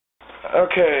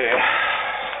Okay.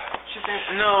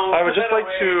 No. I would just like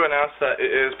to announce that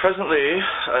it is presently,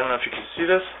 I don't know if you can see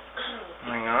this.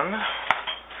 Hang on.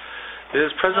 It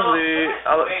is presently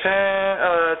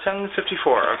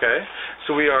 10:54, okay?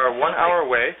 So we are 1 hour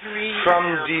away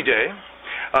from D-Day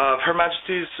of Her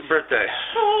Majesty's birthday.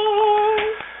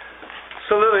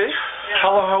 So Lily,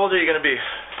 how old are you going to be?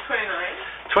 29.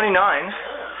 29?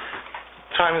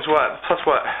 Times what? Plus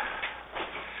what?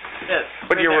 Yes.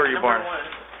 What year were you born?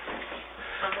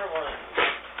 Number 1.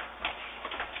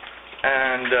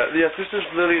 And yes, this is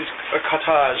Lily's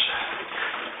cottage.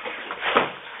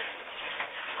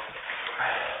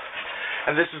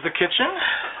 And this is the kitchen.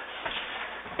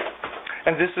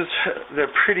 And this is the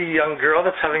pretty young girl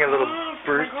that's having a little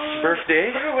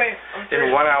birthday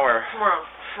in 1 hour. Tomorrow.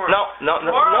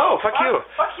 No, fuck you.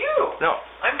 Fuck you. No.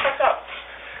 I'm fucked up.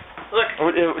 Look.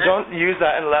 Don't use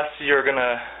that unless you're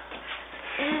gonna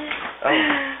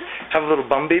have little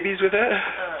bum babies with it.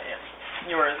 Yeah.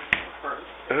 Yours first.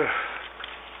 Ugh.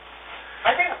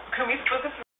 I think, can we split this?